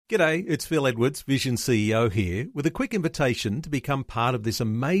G'day, it's Phil Edwards, Vision CEO here, with a quick invitation to become part of this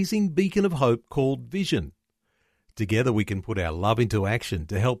amazing beacon of hope called Vision. Together we can put our love into action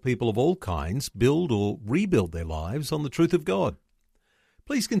to help people of all kinds build or rebuild their lives on the truth of God.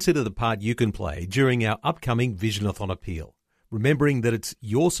 Please consider the part you can play during our upcoming Visionathon appeal, remembering that it's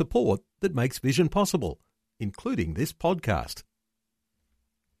your support that makes Vision possible, including this podcast.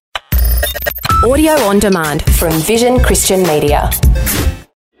 Audio on demand from Vision Christian Media.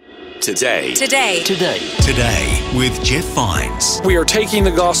 Today with Jeff Vines. We are taking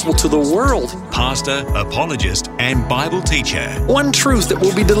the gospel to the world. Pastor, apologist, and Bible teacher. One truth that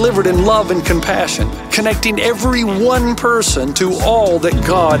will be delivered in love and compassion, connecting every one person to all that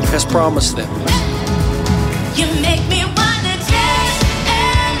God has promised them. You make me wanna dance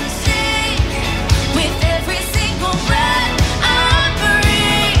and sing with every single breath I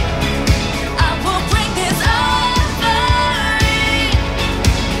breathe. I will bring this offering.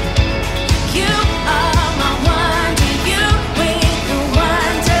 You are my wonder, you bring the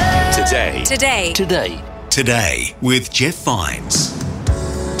wonder. Today with Jeff Vines.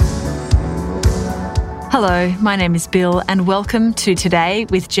 Hello, my name is Bill and welcome to Today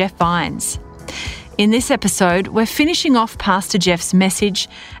with Jeff Vines. In this episode, we're finishing off Pastor Jeff's message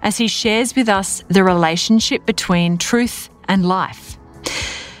as he shares with us the relationship between truth and life.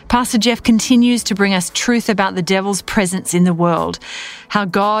 Pastor Jeff continues to bring us truth about the devil's presence in the world, how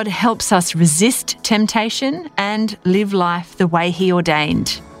God helps us resist temptation and live life the way he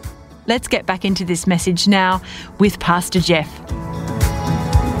ordained. Let's get back into this message now with Pastor Jeff.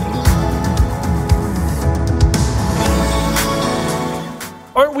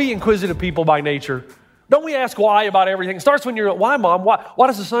 Aren't we inquisitive people by nature? Don't we ask why about everything? It starts when you're, why, Mom? Why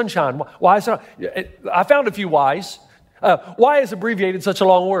does the sun shine? Why is it? I found a few whys. Why is abbreviated such a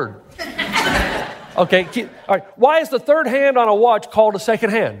long word? Okay, all right. Why is the third hand on a watch called a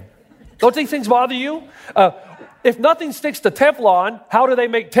second hand? Don't these things bother you? If nothing sticks to Teflon, how do they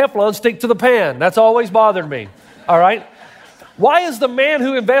make Teflon stick to the pan? That's always bothered me. All right? Why is the man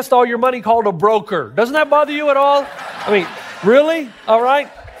who invests all your money called a broker? Doesn't that bother you at all? I mean, really? All right?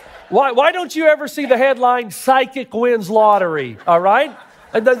 Why don't you ever see the headline, Psychic Wins Lottery? All right?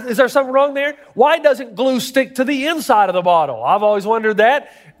 Is there something wrong there? Why doesn't glue stick to the inside of the bottle? I've always wondered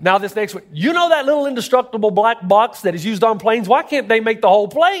that. Now this next one. You know that little indestructible black box that is used on planes? Why can't they make the whole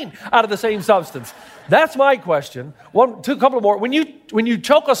plane out of the same substance? That's my question. Couple more. When you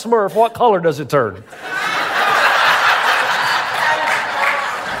choke a Smurf, what color does it turn?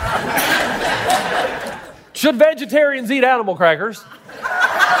 Should vegetarians eat animal crackers?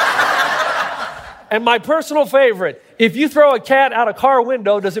 And my personal favorite, if you throw a cat out a car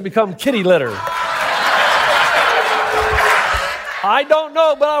window, does it become kitty litter? I don't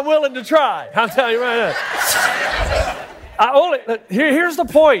know, but I'm willing to try. I'm telling you right now. Here's the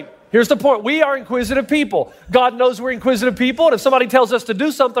point. Here's the point. We are inquisitive people. God knows we're inquisitive people, and if somebody tells us to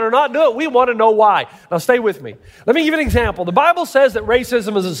do something or not do it, we want to know why. Now stay with me. Let me give you an example. The Bible says that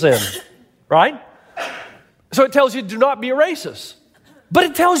racism is a sin, right? So it tells you do not be a racist. But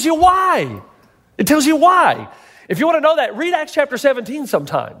it tells you why. It tells you why. If you want to know that, read Acts chapter 17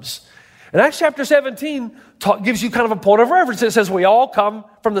 sometimes. And Acts chapter 17 gives you kind of a point of reference. It says we all come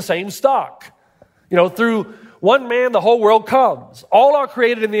from the same stock. You know, through one man, the whole world comes. All are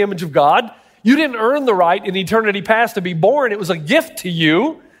created in the image of God. You didn't earn the right in eternity past to be born. It was a gift to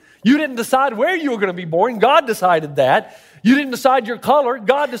you. You didn't decide where you were going to be born. God decided that. You didn't decide your color.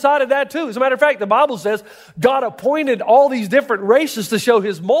 God decided that too. As a matter of fact, the Bible says God appointed all these different races to show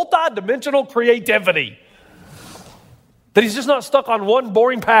his multi-dimensional creativity. That he's just not stuck on one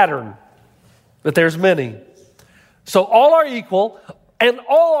boring pattern. That there's many. So all are equal and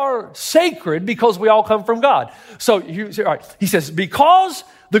all are sacred because we all come from God. So all right, he says, because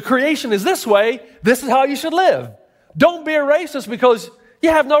the creation is this way, this is how you should live. Don't be a racist because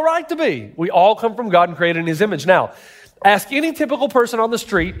you have no right to be. We all come from God and created in his image. Now, ask any typical person on the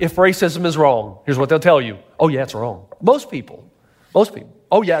street if racism is wrong. Here's what they'll tell you. Oh, yeah, it's wrong. Most people.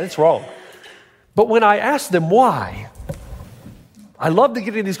 Oh, yeah, it's wrong. But when I ask them why, I love to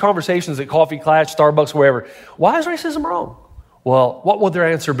get into these conversations at Coffee Clash, Starbucks, wherever. Why is racism wrong? Well, what would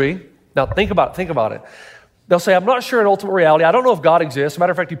their answer be? Now, think about it. They'll say, I'm not sure in ultimate reality. I don't know if God exists. As a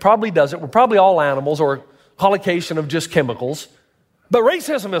matter of fact, he probably doesn't. We're probably all animals or a collocation of just chemicals. But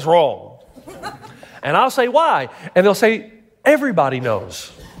racism is wrong. And I'll say, why? And they'll say, everybody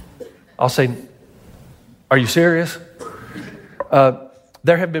knows. I'll say, are you serious?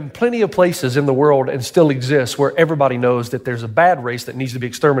 There have been plenty of places in the world and still exists where everybody knows that there's a bad race that needs to be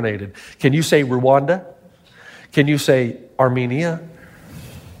exterminated. Can you say Rwanda? Can you say Armenia?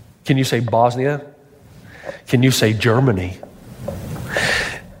 Can you say Bosnia? Can you say Germany?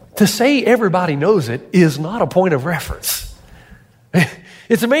 to say everybody knows it is not a point of reference.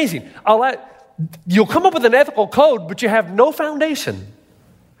 It's amazing. You'll come up with an ethical code, but you have no foundation.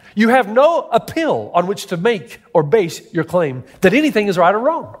 You have no appeal on which to make or base your claim that anything is right or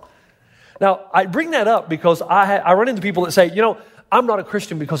wrong. Now, I bring that up because I run into people that say, I'm not a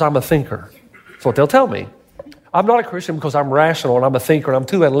Christian because I'm a thinker. That's what they'll tell me. I'm not a Christian because I'm rational and I'm a thinker and I'm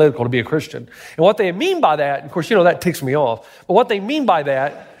too analytical to be a Christian. And what they mean by that, of course, that ticks me off. But what they mean by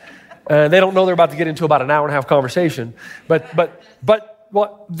that, they don't know they're about to get into about an hour and a half conversation. But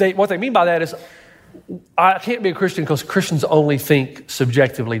what they mean by that is, I can't be a Christian because Christians only think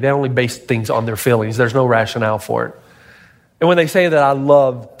subjectively. They only base things on their feelings. There's no rationale for it. And when they say that, I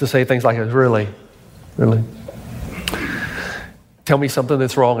love to say things like this, really? Tell me something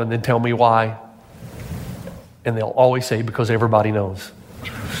that's wrong and then tell me why. And they'll always say, because everybody knows.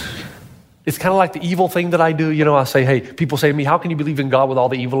 It's kind of like the evil thing that I do. I say, hey, people say to me, how can you believe in God with all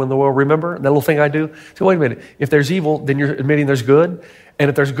the evil in the world? Remember that little thing I do? So wait a minute. If there's evil, then you're admitting there's good. And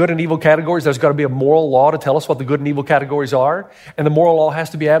if there's good and evil categories, there's got to be a moral law to tell us what the good and evil categories are. And the moral law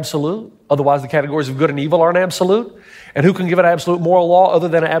has to be absolute. Otherwise, the categories of good and evil aren't absolute. And who can give an absolute moral law other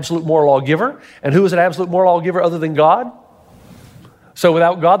than an absolute moral law giver? And who is an absolute moral law giver other than God? So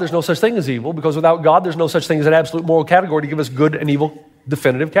without God, there's no such thing as evil, because without God, there's no such thing as an absolute moral category to give us good and evil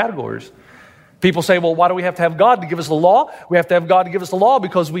definitive categories. People say, well, why do we have to have God to give us the law? We have to have God to give us the law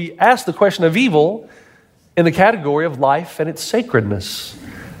because we ask the question of evil in the category of life and its sacredness.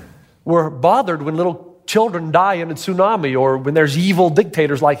 We're bothered when little children die in a tsunami, or when there's evil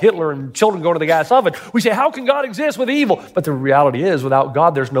dictators like Hitler and children go to the gas oven. We say, how can God exist with evil? But the reality is, without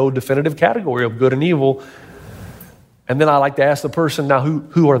God, there's no definitive category of good and evil. And then I like to ask the person, now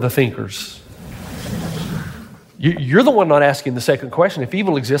who are the thinkers? You're the one not asking the second question. If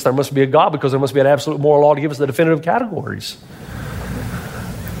evil exists, there must be a God, because there must be an absolute moral law to give us the definitive categories.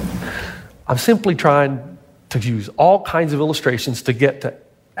 I'm simply trying to use all kinds of illustrations to get to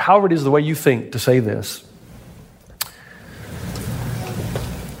however it is the way you think to say this.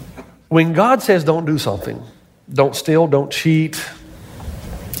 When God says don't do something, don't steal, don't cheat,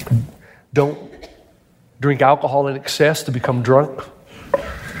 don't drink alcohol in excess to become drunk,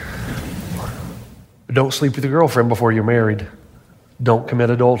 don't sleep with your girlfriend before you're married, don't commit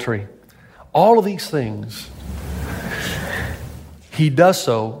adultery. All of these things, he does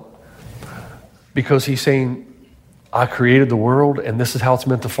so because he's saying, I created the world and this is how it's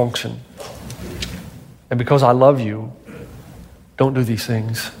meant to function. And because I love you, don't do these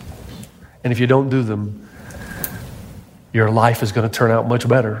things. And if you don't do them, your life is going to turn out much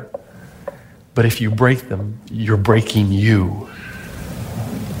better. But if you break them, you're breaking you.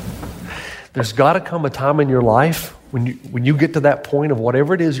 There's got to come a time in your life when you get to that point of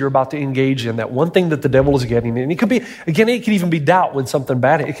whatever it is you're about to engage in, that one thing that the devil is getting. And it could be, again, it could even be doubt when something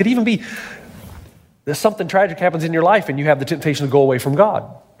bad, it could even be that something tragic happens in your life and you have the temptation to go away from God.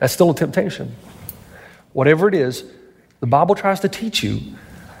 That's still a temptation. Whatever it is, the Bible tries to teach you.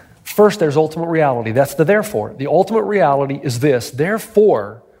 First, there's ultimate reality. That's the therefore. The ultimate reality is this.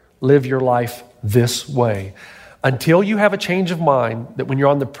 Therefore, live your life this way. Until you have a change of mind, that when you're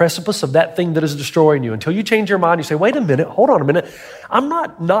on the precipice of that thing that is destroying you, until you change your mind, you say, wait a minute, hold on a minute. I'm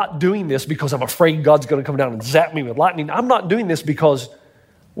not doing this because I'm afraid God's going to come down and zap me with lightning. I'm not doing this because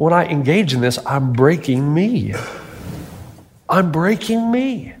when I engage in this, I'm breaking me. I'm breaking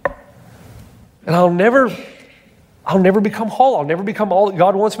me. And I'll never become whole. I'll never become all that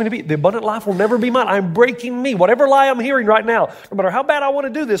God wants me to be. The abundant life will never be mine. I'm breaking me. Whatever lie I'm hearing right now, no matter how bad I want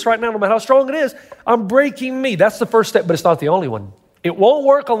to do this right now, no matter how strong it is, I'm breaking me. That's the first step, but it's not the only one. It won't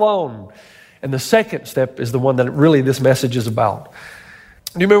work alone. And the second step is the one that really this message is about.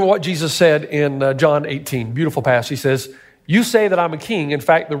 Do you remember what Jesus said in John 18? Beautiful passage. He says, you say that I'm a king. In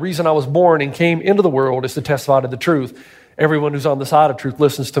fact, the reason I was born and came into the world is to testify to the truth. Everyone who's on the side of truth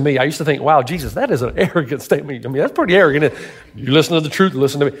listens to me. I used to think, wow, Jesus, that is an arrogant statement. I mean, that's pretty arrogant. You listen to the truth,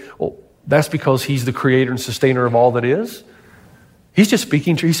 listen to me. Well, that's because he's the creator and sustainer of all that is. He's just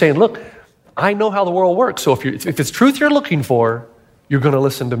speaking to you. He's saying, look, I know how the world works. So if it's truth you're looking for, you're going to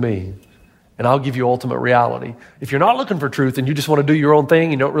listen to me. And I'll give you ultimate reality. If you're not looking for truth and you just want to do your own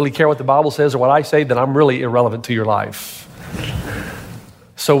thing, you don't really care what the Bible says or what I say, then I'm really irrelevant to your life.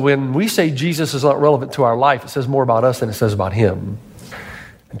 So when we say Jesus is not relevant to our life, it says more about us than it says about him.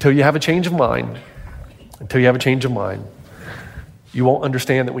 Until you have a change of mind, you won't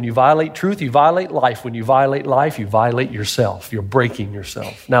understand that when you violate truth, you violate life. When you violate life, you violate yourself. You're breaking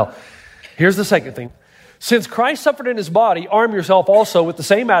yourself. Now, here's the second thing. Since Christ suffered in his body, arm yourself also with the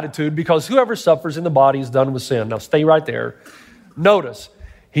same attitude, because whoever suffers in the body is done with sin. Now, stay right there. Notice,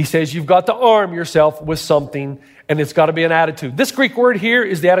 he says you've got to arm yourself with something, and it's got to be an attitude. This Greek word here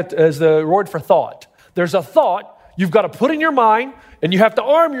is the word for thought. There's a thought you've got to put in your mind, and you have to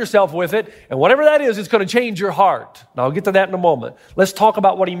arm yourself with it, and whatever that is, it's going to change your heart. Now, I'll get to that in a moment. Let's talk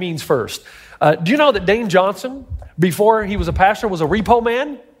about what he means first. Do you know that Dane Johnson, before he was a pastor, was a repo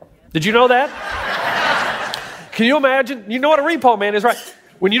man? Did you know that? Can you imagine? You know what a repo man is, right?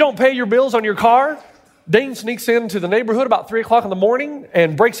 When you don't pay your bills on your car, Dane sneaks into the neighborhood about 3 o'clock in the morning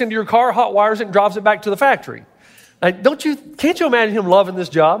and breaks into your car, hot wires it, and drives it back to the factory. Now, can't you imagine him loving this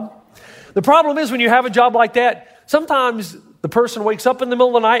job? The problem is when you have a job like that, sometimes the person wakes up in the middle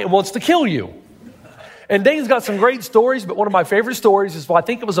of the night and wants to kill you. And Dane's got some great stories, but one of my favorite stories is, I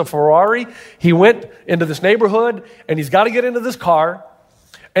think it was a Ferrari. He went into this neighborhood, and he's got to get into this car,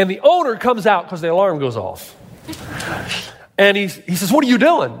 and the owner comes out because the alarm goes off. And he says, "What are you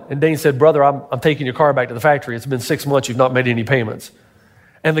doing?" And Dane said, "Brother, I'm taking your car back to the factory. It's been 6 months. You've not made any payments."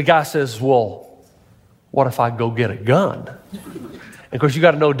 And the guy says, "Well, what if I go get a gun?" And of course, you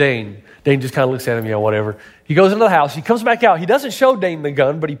got to know Dane. Dane just kind of looks at him, yeah, whatever. He goes into the house. He comes back out. He doesn't show Dane the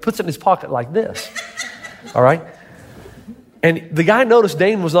gun, but he puts it in his pocket like this. All right? And the guy noticed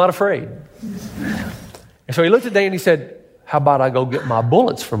Dane was not afraid. And so he looked at Dane and he said, "How about I go get my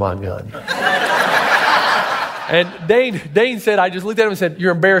bullets for my gun?" And Dane said, I just looked at him and said,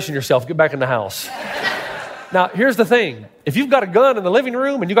 "You're embarrassing yourself. Get back in the house." Now, here's the thing. If you've got a gun in the living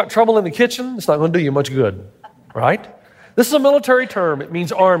room and you got trouble in the kitchen, it's not going to do you much good, right? This is a military term. It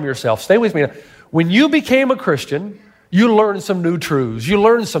means arm yourself. Stay with me. When you became a Christian, you learned some new truths. You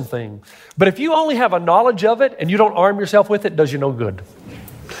learned some things. But if you only have a knowledge of it and you don't arm yourself with it, it does you no good.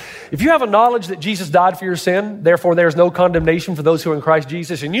 If you have a knowledge that Jesus died for your sin, therefore there's no condemnation for those who are in Christ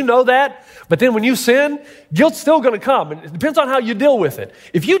Jesus, and you know that, but then when you sin, guilt's still going to come, and it depends on how you deal with it.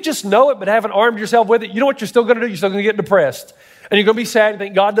 If you just know it but haven't armed yourself with it, you know what you're still going to do? You're still going to get depressed, and you're going to be sad and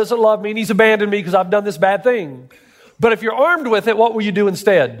think God doesn't love me and he's abandoned me because I've done this bad thing. But if you're armed with it, what will you do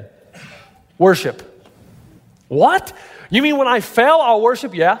instead? Worship. What? You mean when I fail, I'll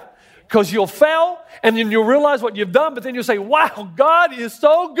worship? Yeah. Because you'll fail, and then you'll realize what you've done, but then you'll say, "Wow, God is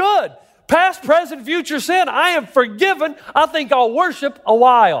so good. Past, present, future sin, I am forgiven. I think I'll worship a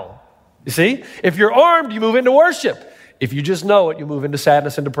while." You see? If you're armed, you move into worship. If you just know it, you move into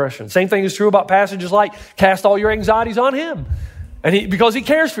sadness and depression. Same thing is true about passages like, "Cast all your anxieties on him." And because he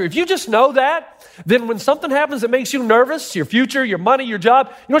cares for you. If you just know that, then when something happens that makes you nervous, your future, your money, your job,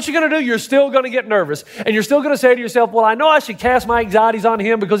 you know what you're going to do? You're still going to get nervous. And you're still going to say to yourself, "Well, I know I should cast my anxieties on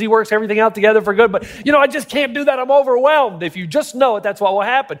him because he works everything out together for good. But, I just can't do that. I'm overwhelmed." If you just know it, that's what will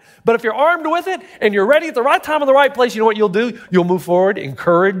happen. But if you're armed with it and you're ready at the right time in the right place, you know what you'll do? You'll move forward,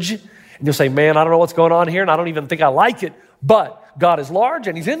 encourage, and you'll say, "Man, I don't know what's going on here, and I don't even think I like it. But God is large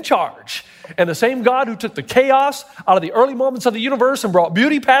and he's in charge." And the same God who took the chaos out of the early moments of the universe and brought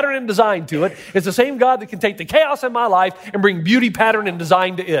beauty, pattern, and design to it is the same God that can take the chaos in my life and bring beauty, pattern, and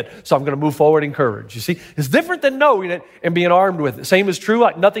design to it. So I'm going to move forward and encourage. You see, it's different than knowing it and being armed with it. Same is true,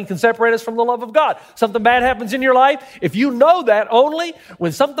 like nothing can separate us from the love of God. Something bad happens in your life. If you know that only,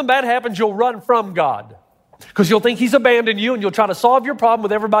 when something bad happens, you'll run from God. Because you'll think he's abandoned you and you'll try to solve your problem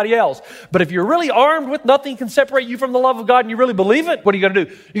with everybody else. But if you're really armed with nothing can separate you from the love of God and you really believe it, what are you going to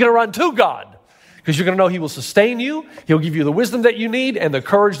do? You're going to run to God. Because you're going to know he will sustain you. He'll give you the wisdom that you need and the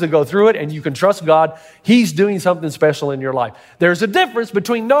courage to go through it. And you can trust God. He's doing something special in your life. There's a difference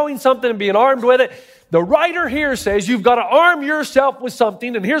between knowing something and being armed with it. The writer here says you've got to arm yourself with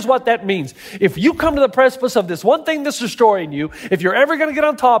something, and here's what that means. If you come to the precipice of this one thing that's destroying you, if you're ever going to get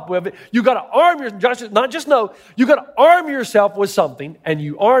on top of it, you've got to arm yourself, not just know, you've got to arm yourself with something, and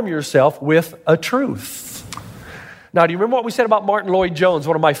you arm yourself with a truth. Now, do you remember what we said about Martin Lloyd-Jones,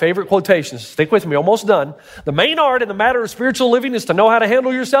 one of my favorite quotations? Stick with me, almost done. The main art in the matter of spiritual living is to know how to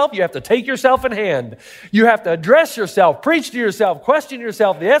handle yourself. You have to take yourself in hand. You have to address yourself, preach to yourself, question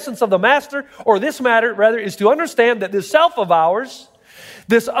yourself. The essence of the master, or this matter, rather, is to understand that this self of ours,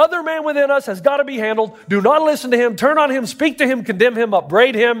 this other man within us has got to be handled. Do not listen to him, turn on him, speak to him, condemn him,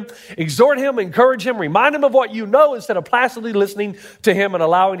 upbraid him, exhort him, encourage him, remind him of what you know instead of placidly listening to him and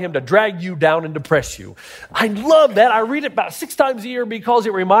allowing him to drag you down and depress you. I love that. I read it about 6 times a year because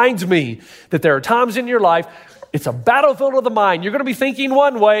it reminds me that there are times in your life it's a battlefield of the mind. You're going to be thinking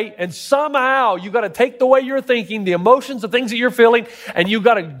one way, and somehow you've got to take the way you're thinking, the emotions, the things that you're feeling, and you've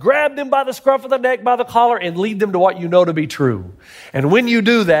got to grab them by the scruff of the neck, by the collar, and lead them to what you know to be true. And when you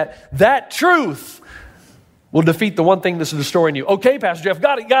do that, that truth will defeat the one thing that's destroying you. Okay, Pastor Jeff,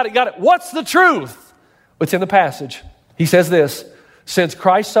 got it. What's the truth? It's in the passage. He says this, "Since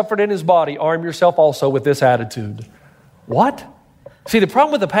Christ suffered in his body, arm yourself also with this attitude." What? See, the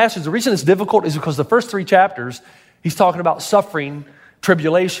problem with the passage, the reason it's difficult is because the first 3 chapters, he's talking about suffering,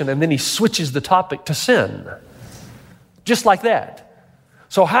 tribulation, and then he switches the topic to sin. Just like that.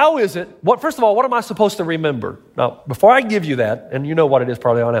 So how is it, first of all, what am I supposed to remember? Now, before I give you that, and you know what it is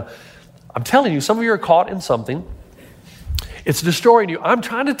probably by now, I'm telling you, some of you are caught in something. It's destroying you. I'm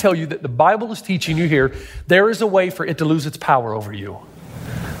trying to tell you that the Bible is teaching you here, there is a way for it to lose its power over you.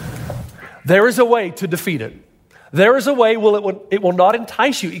 There is a way to defeat it. There is a way it will not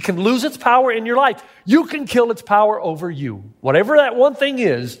entice you. It can lose its power in your life. You can kill its power over you. Whatever that one thing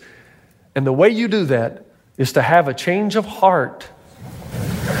is, and the way you do that is to have a change of heart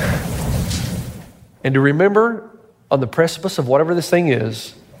and to remember on the precipice of whatever this thing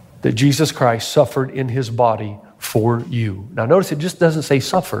is that Jesus Christ suffered in his body for you. Now notice it just doesn't say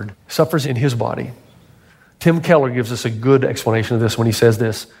suffered. Suffers in his body. Tim Keller gives us a good explanation of this when he says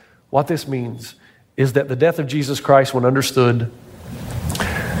this. What this means is that the death of Jesus Christ, when understood,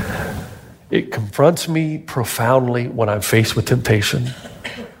 it confronts me profoundly when I'm faced with temptation.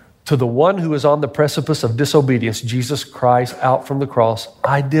 To the one who is on the precipice of disobedience, Jesus cries out from the cross,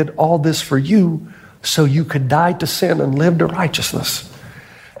 I did all this for you so you could die to sin and live to righteousness.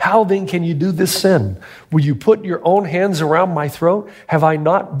 How then can you do this sin? Will you put your own hands around my throat? Have I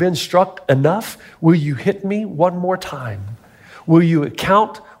not been struck enough? Will you hit me one more time? Will you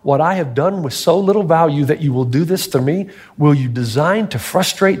account what I have done with so little value that you will do this to me? Will you design to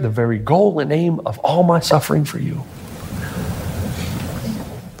frustrate the very goal and aim of all my suffering for you?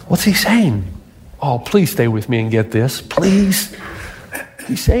 What's he saying? Oh, please stay with me and get this. Please.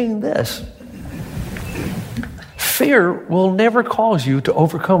 He's saying this. Fear will never cause you to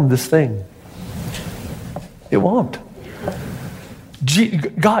overcome this thing. It won't.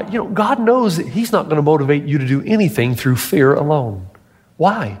 God knows that he's not going to motivate you to do anything through fear alone.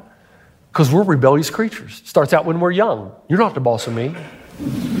 Why? Because we're rebellious creatures. Starts out when we're young. You're not the boss of me.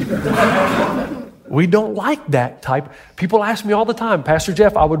 We don't like that type. People ask me all the time, Pastor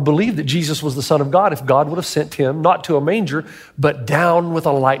Jeff, I would believe that Jesus was the Son of God if God would have sent him, not to a manger, but down with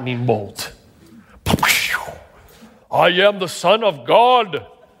a lightning bolt. I am the Son of God.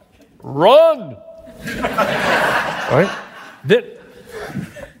 Run. Right?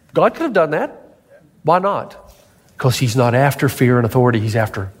 God could have done that. Why not? Because he's not after fear and authority. He's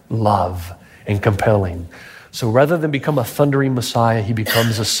after love and compelling. So rather than become a thundering Messiah, he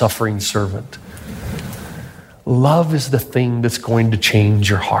becomes a suffering servant. Love is the thing that's going to change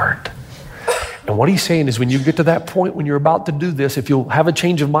your heart. And what he's saying is when you get to that point when you're about to do this, if you'll have a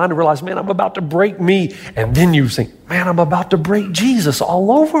change of mind and realize, man, I'm about to break me, and then you think, man, I'm about to break Jesus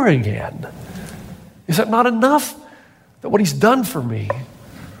all over again. Is that not enough? That what he's done for me?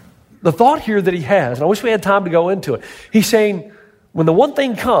 The thought here that he has, and I wish we had time to go into it, he's saying, when the one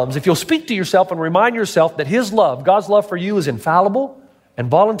thing comes, if you'll speak to yourself and remind yourself that his love, God's love for you is infallible and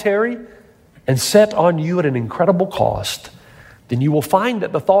voluntary and set on you at an incredible cost, then you will find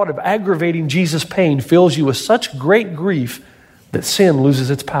that the thought of aggravating Jesus' pain fills you with such great grief that sin loses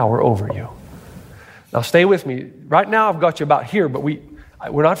its power over you. Now stay with me. Right now I've got you about here, but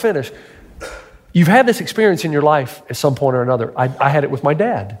we're not finished. You've had this experience in your life at some point or another. I had it with my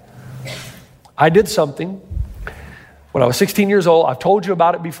dad. I did something when I was 16 years old. I've told you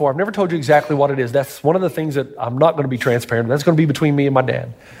about it before. I've never told you exactly what it is. That's one of the things that I'm not going to be transparent. That's going to be between me and my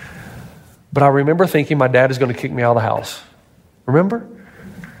dad. But I remember thinking my dad is going to kick me out of the house. Remember?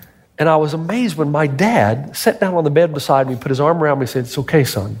 And I was amazed when my dad sat down on the bed beside me, put his arm around me and said, it's okay,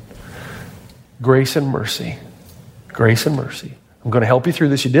 son. Grace and mercy. Grace and mercy. I'm going to help you through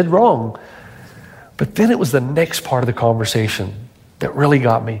this. You did wrong. But then it was the next part of the conversation that really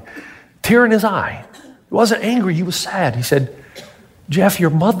got me. Tear in his eye. He wasn't angry. He was sad. He said, Jeff, your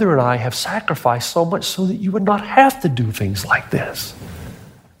mother and I have sacrificed so much so that you would not have to do things like this.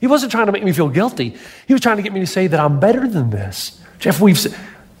 He wasn't trying to make me feel guilty. He was trying to get me to say that I'm better than this. Jeff,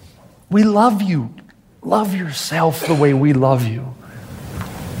 we love you. Love yourself the way we love you.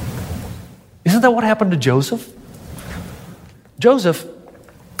 Isn't that what happened to Joseph? Joseph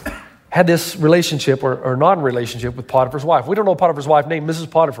had this relationship or non-relationship with Potiphar's wife. We don't know Potiphar's wife named Mrs.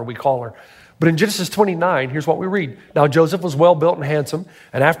 Potiphar, we call her. But in Genesis 29, here's what we read. Now Joseph was well built and handsome,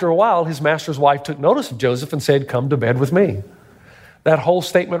 and after a while, his master's wife took notice of Joseph and said, come to bed with me. That whole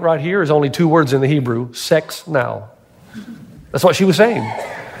statement right here is only 2 words in the Hebrew, sex now. That's what she was saying.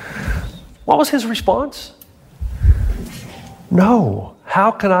 What was his response? No.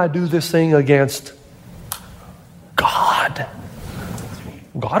 How can I do this thing against God?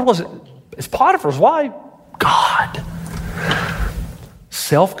 God wasn't, it's Potiphar's wife. God.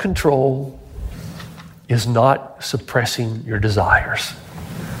 Self-control is not suppressing your desires.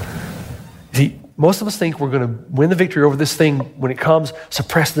 See, most of us think we're going to win the victory over this thing when it comes,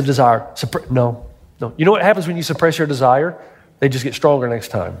 suppress the desire. No. You know what happens when you suppress your desire? They just get stronger next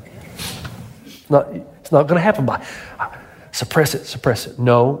time. It's It's not going to happen by suppress it.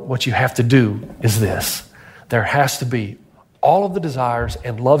 No, what you have to do is this. There has to be all of the desires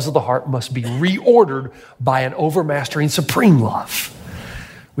and loves of the heart must be reordered by an overmastering supreme love,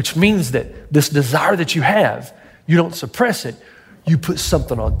 which means that this desire that you have, you don't suppress it. You put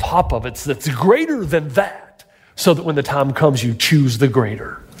something on top of it that's greater than that, so that when the time comes, you choose the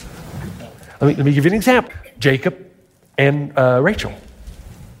greater. Let me give you an example. Jacob and Rachel.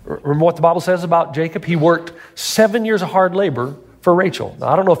 Remember what the Bible says about Jacob? He worked 7 years of hard labor for Rachel. Now,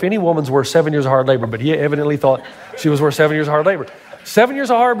 I don't know if any woman's worth 7 years of hard labor, but he evidently thought she was worth 7 years of hard labor. 7 years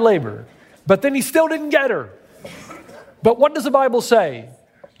of hard labor, but then he still didn't get her. But what does the Bible say?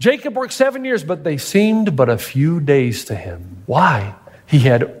 Jacob worked 7 years, but they seemed but a few days to him. Why? He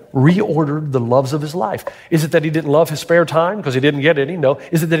had reordered the loves of his life. Is it that he didn't love his spare time because he didn't get any? No.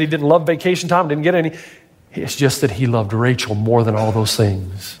 Is it that he didn't love vacation time, didn't get any? It's just that he loved Rachel more than all those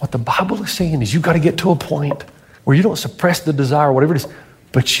things. What the Bible is saying is you've got to get to a point where you don't suppress the desire, whatever it is,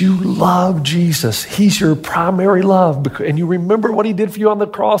 but you love Jesus. He's your primary love. And you remember what he did for you on the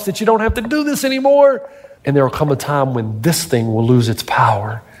cross, that you don't have to do this anymore. And there will come a time when this thing will lose its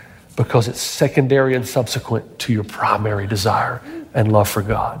power because it's secondary and subsequent to your primary desire and love for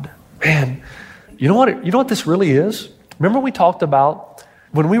God. Man, you know what this really is? Remember we talked about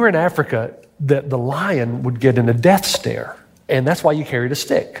when we were in Africa that the lion would get in a death stare, and that's why you carried a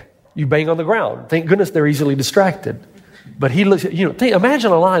stick. You bang on the ground. Thank goodness they're easily distracted. But he looks,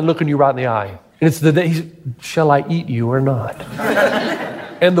 imagine a lion looking you right in the eye, and it's the day, shall I eat you or not?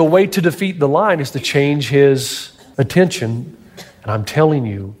 And the way to defeat the lion is to change his attention. And I'm telling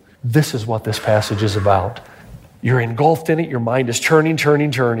you, this is what this passage is about. You're engulfed in it. Your mind is churning.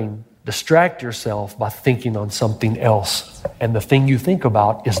 Distract yourself by thinking on something else. And the thing you think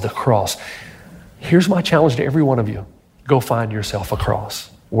about is the cross. Here's my challenge to every one of you. Go find yourself a cross.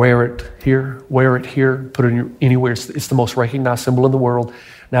 Wear it here, put it anywhere. It's the most recognized symbol in the world.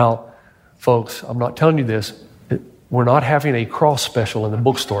 Now, folks, I'm not telling you this. We're not having a cross special in the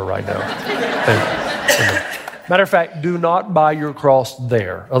bookstore right now. Matter of fact, do not buy your cross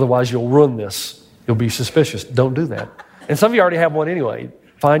there. Otherwise, you'll ruin this. You'll be suspicious. Don't do that. And some of you already have one anyway.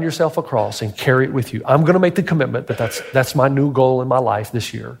 Find yourself a cross and carry it with you. I'm going to make the commitment that that's my new goal in my life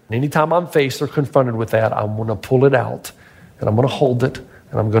this year. And anytime I'm faced or confronted with that, I'm going to pull it out and I'm going to hold it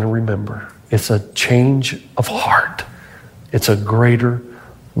and I'm going to remember. It's a change of heart. It's a greater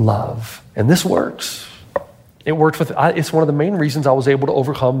love. And this works. It worked it's one of the main reasons I was able to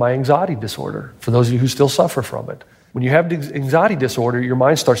overcome my anxiety disorder, for those of you who still suffer from it. When you have the anxiety disorder, your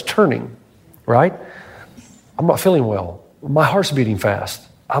mind starts turning, right? I'm not feeling well. My heart's beating fast.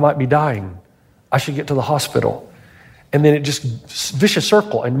 I might be dying. I should get to the hospital. And then it just vicious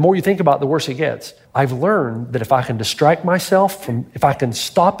circle. And the more you think about it, the worse it gets. I've learned that if I can distract myself if I can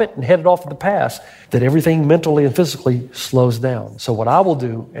stop it and head it off to the past, that everything mentally and physically slows down. So what I will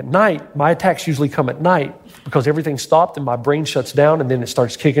do at night, my attacks usually come at night because everything's stopped and my brain shuts down and then it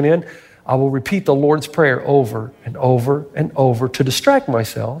starts kicking in. I will repeat the Lord's Prayer over and over and over to distract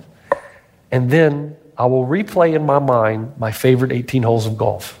myself. And then I will replay in my mind my favorite 18 holes of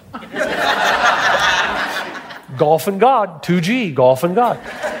golf. Golf and God, 2G, golf and God.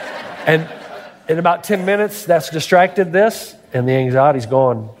 And in about 10 minutes, that's distracted this, and the anxiety's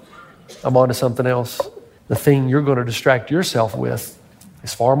gone. I'm on to something else. The thing you're going to distract yourself with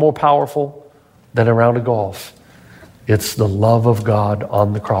is far more powerful than a round of golf. It's the love of God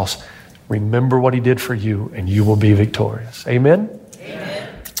on the cross. Remember what he did for you, and you will be victorious. Amen?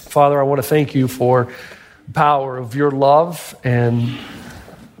 Amen. Father, I want to thank you for the power of your love, and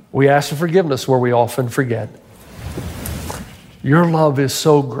we ask for forgiveness where we often forget. Your love is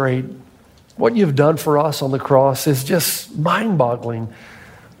so great. What you've done for us on the cross is just mind-boggling.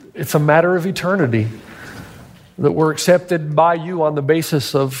 It's a matter of eternity that we're accepted by you on the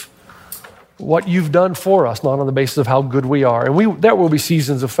basis of what you've done for us, not on the basis of how good we are. And there will be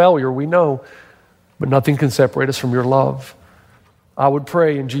seasons of failure, we know, but nothing can separate us from your love. I would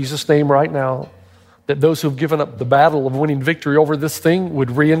pray in Jesus' name right now that those who have given up the battle of winning victory over this thing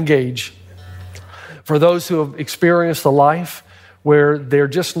would re-engage. For those who have experienced a life where they're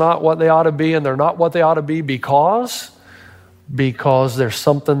just not what they ought to be, and they're not what they ought to be because there's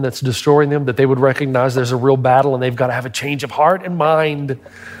something that's destroying them, that they would recognize there's a real battle and they've got to have a change of heart and mind,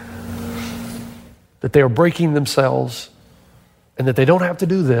 that they are breaking themselves, and that they don't have to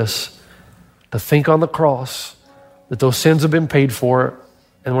do this, to think on the cross that those sins have been paid for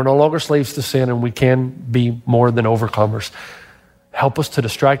and we're no longer slaves to sin and we can be more than overcomers. Help us to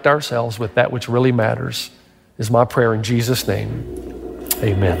distract ourselves with that which really matters, is my prayer in Jesus' name.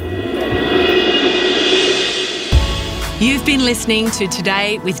 Amen. You've been listening to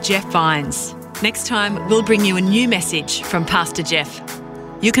Today with Jeff Vines. Next time, we'll bring you a new message from Pastor Jeff.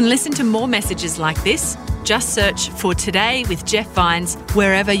 You can listen to more messages like this. Just search for Today with Jeff Vines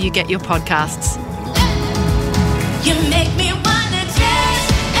wherever you get your podcasts. You make me wanna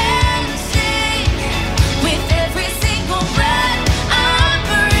dance and sing with every single breath I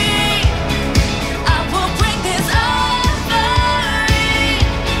breathe. I will bring this offering.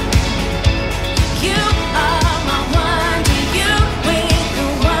 You are my wonder, you with the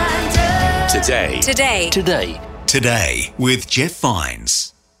wonder. Today with Jeff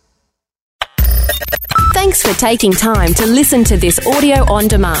Vines. Thanks for taking time to listen to this audio on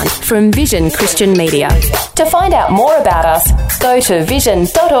demand from Vision Christian Media. To find out more about us, go to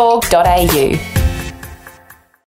vision.org.au.